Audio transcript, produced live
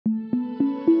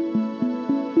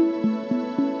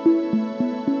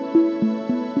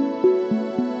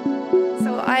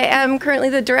I am currently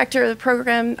the director of the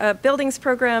program, buildings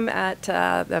program at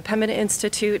the Pembina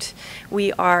Institute.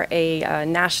 We are a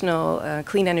national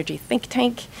clean energy think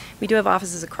tank. We do have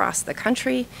offices across the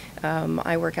country.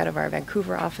 I work out of our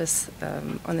Vancouver office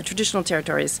on the traditional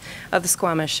territories of the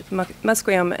Squamish,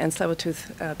 Musqueam, and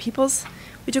Tsleil-Waututh peoples,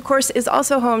 which of course is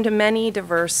also home to many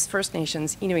diverse First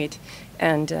Nations, Inuit,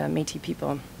 and Métis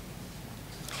people.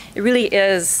 It really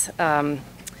is a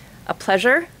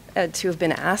pleasure to have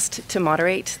been asked to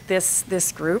moderate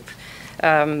this group.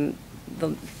 The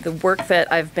work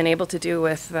that I've been able to do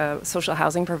with social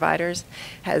housing providers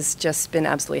has just been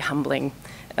absolutely humbling.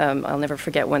 I'll never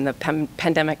forget when the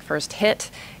pandemic first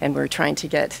hit, and we're trying to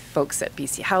get folks at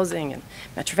BC Housing and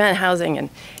Metro Van Housing, and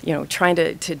trying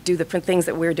to do the things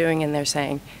that we're doing, and they're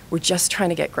saying we're just trying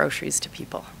to get groceries to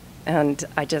people. And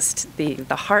I just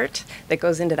the heart that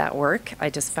goes into that work, I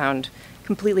just found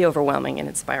completely overwhelming and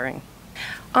inspiring.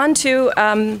 On to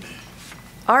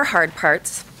our hard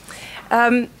parts.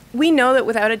 We know that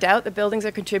without a doubt the buildings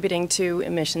are contributing to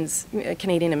emissions,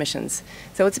 Canadian emissions.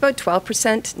 So it's about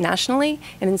 12% nationally,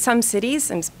 and in some cities,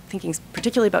 I'm thinking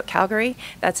particularly about Calgary,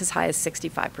 that's as high as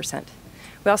 65%.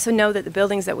 We also know that the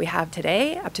buildings that we have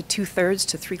today, up to 2/3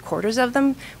 to 3/4 of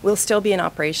them, will still be in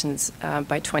operations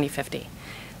by 2050.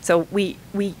 So we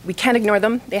can't ignore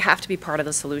them. They have to be part of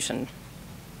the solution.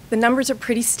 The numbers are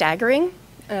pretty staggering.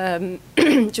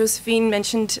 Josephine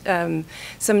mentioned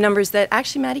some numbers that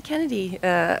actually Maddie Kennedy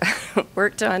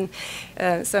worked on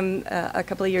a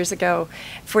couple of years ago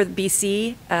for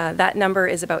BC. That number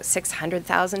is about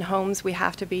 600,000 homes we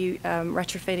have to be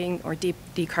retrofitting or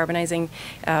decarbonizing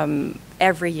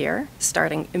every year,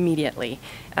 starting immediately.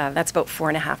 That's about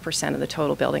 4.5% of the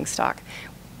total building stock.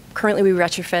 Currently, we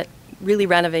retrofit, really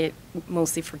renovate,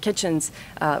 mostly for kitchens,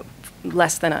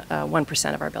 less than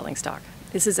 1% of our building stock.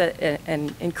 This is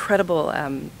an incredible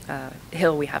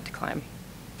hill we have to climb.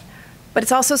 But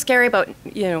it's also scary about,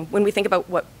 when we think about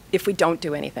what if we don't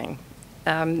do anything.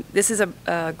 This is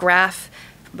a graph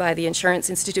by the Insurance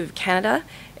Institute of Canada,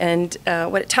 and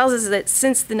what it tells us is that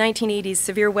since the 1980s,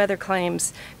 severe weather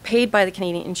claims paid by the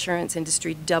Canadian insurance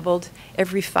industry doubled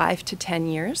every 5 to 10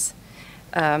 years.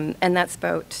 And that's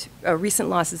about, recent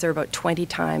losses are about 20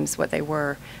 times what they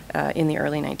were in the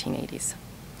early 1980s.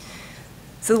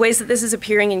 So the ways that this is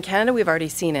appearing in Canada, we've already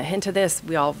seen a hint of this.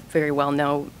 We all very well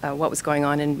know what was going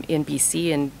on in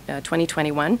BC in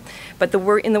 2021. But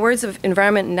in the words of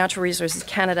Environment and Natural Resources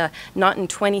Canada, not in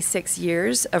 26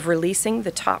 years of releasing the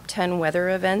top 10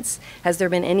 weather events has there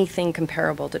been anything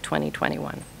comparable to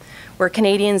 2021, where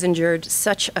Canadians endured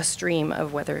such a stream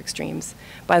of weather extremes.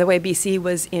 By the way, BC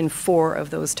was in 4 of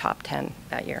those top 10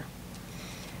 that year.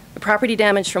 The property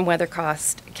damage from weather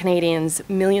cost Canadians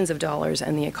millions of dollars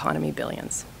and the economy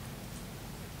billions.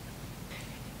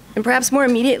 And perhaps more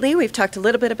immediately, we've talked a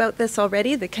little bit about this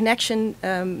already, the connection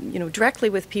directly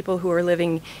with people who are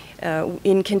living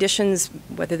in conditions,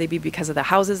 whether they be because of the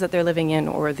houses that they're living in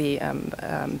or the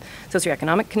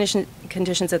socioeconomic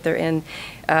conditions that they're in.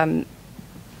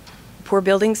 Poor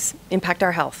buildings impact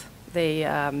our health. They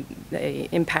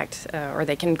impact, or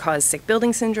they can cause sick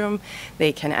building syndrome.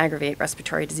 They can aggravate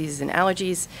respiratory diseases and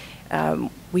allergies.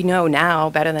 We know now,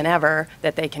 better than ever,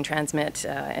 that they can transmit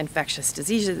infectious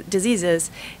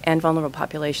diseases, and vulnerable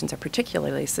populations are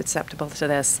particularly susceptible to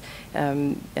this.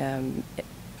 The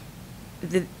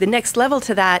next level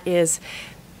to that is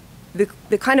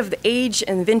the kind of the age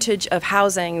and vintage of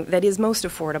housing that is most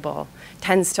affordable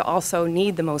tends to also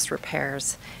need the most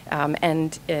repairs,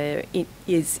 and it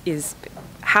is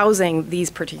housing these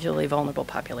particularly vulnerable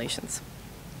populations.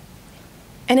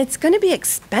 And it's going to be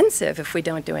expensive if we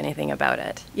don't do anything about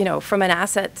it. From an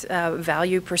asset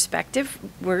value perspective,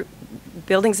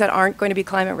 buildings that aren't going to be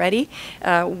climate ready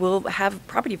will have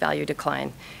property value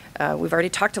decline. We've already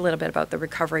talked a little bit about the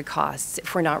recovery costs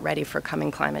if we're not ready for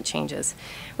coming climate changes.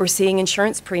 We're seeing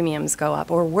insurance premiums go up,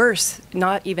 or worse,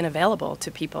 not even available to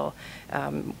people.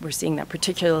 We're seeing that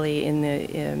particularly in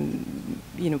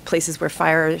the places where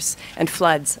fires and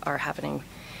floods are happening.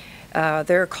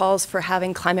 There are calls for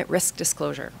having climate risk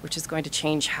disclosure, which is going to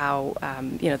change how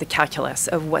the calculus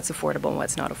of what's affordable and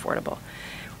what's not affordable.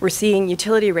 We're seeing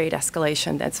utility rate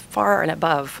escalation that's far and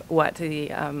above what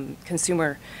the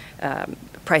consumer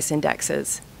price index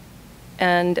is.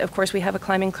 And of course, we have a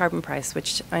climbing carbon price,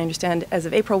 which I understand as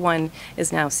of April 1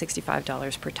 is now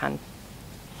 $65 per ton.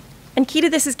 And key to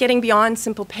this is getting beyond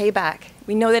simple payback.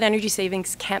 We know that energy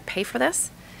savings can't pay for this.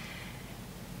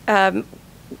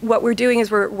 What we're doing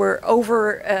is we're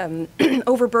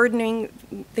overburdening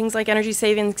things like energy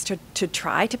savings to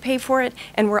try to pay for it,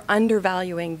 and we're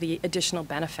undervaluing the additional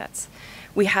benefits.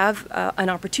 We have an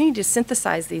opportunity to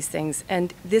synthesize these things,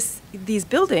 and these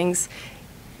buildings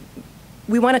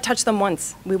we want to touch them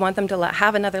once. We want them to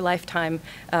have another lifetime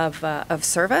of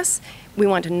service. We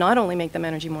want to not only make them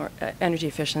energy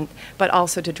efficient, but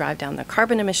also to drive down the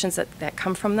carbon emissions that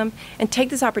come from them, and take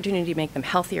this opportunity to make them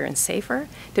healthier and safer,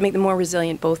 to make them more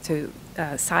resilient both to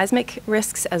seismic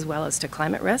risks as well as to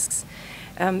climate risks.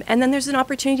 And then there's an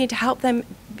opportunity to help them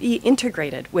be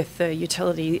integrated with the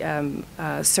utility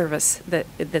service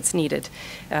that's needed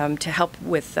to help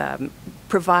with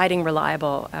providing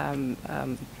reliable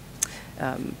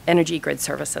energy grid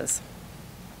services.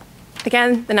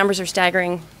 Again, the numbers are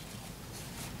staggering.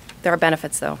 There are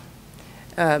benefits, though.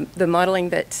 The modeling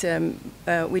that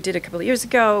we did a couple of years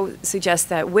ago suggests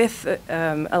that with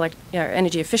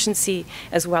energy efficiency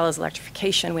as well as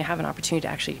electrification, we have an opportunity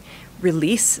to actually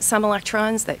release some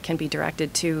electrons that can be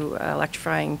directed to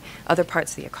electrifying other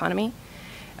parts of the economy.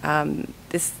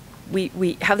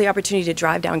 We have the opportunity to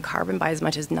drive down carbon by as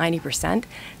much as 90%.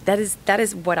 That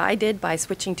is what I did by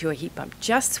switching to a heat pump.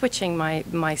 Just switching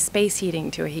my space heating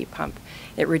to a heat pump,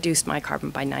 it reduced my carbon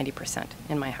by 90%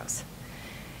 in my house.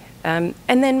 And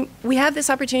then we have this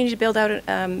opportunity to build out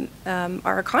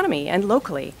our economy and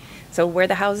locally. So where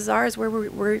the houses are is where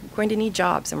we're going to need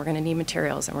jobs, and we're going to need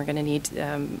materials, and we're going to need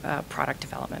product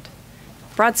development.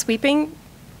 Broad sweeping,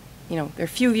 there are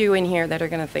few of you in here that are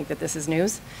going to think that this is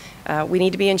news. We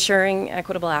need to be ensuring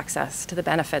equitable access to the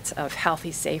benefits of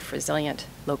healthy, safe, resilient,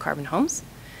 low-carbon homes.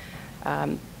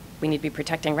 We need to be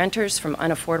protecting renters from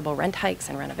unaffordable rent hikes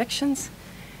and rent evictions.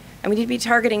 And we need to be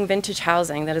targeting vintage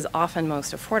housing that is often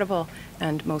most affordable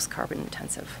and most carbon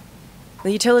intensive.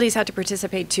 The utilities have to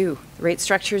participate too. The rate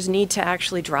structures need to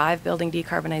actually drive building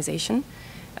decarbonization,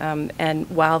 and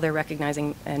while they're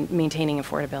recognizing and maintaining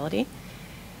affordability.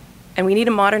 And we need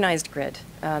a modernized grid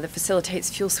that facilitates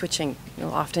fuel switching.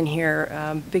 You'll often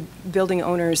hear big building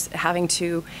owners having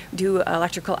to do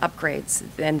electrical upgrades,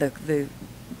 and the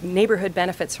neighborhood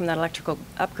benefits from that electrical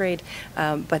upgrade,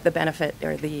 but the benefit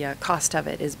or the cost of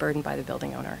it is burdened by the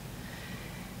building owner.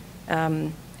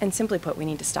 And simply put, we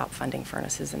need to stop funding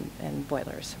furnaces and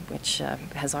boilers, which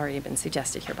has already been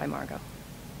suggested here by Margot.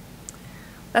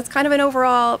 That's kind of an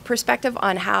overall perspective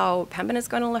on how Pembina is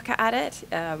going to look at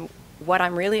it. What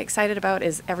I'm really excited about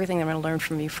is everything I'm going to learn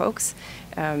from you folks.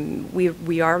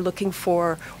 We are looking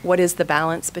for what is the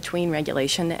balance between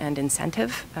regulation and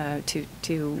incentive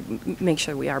to make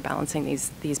sure we are balancing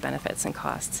these benefits and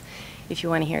costs. If you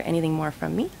want to hear anything more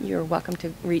from me, you're welcome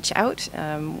to reach out.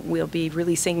 We'll be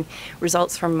releasing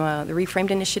results from the Reframed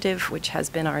Initiative, which has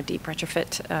been our deep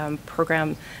retrofit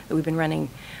program that we've been running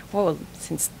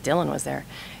since Dylan was there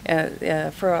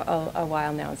for a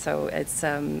while now. So it's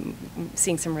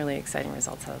seeing some really exciting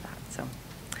results out of that. So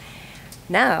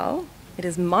now it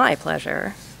is my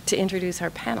pleasure to introduce our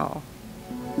panel.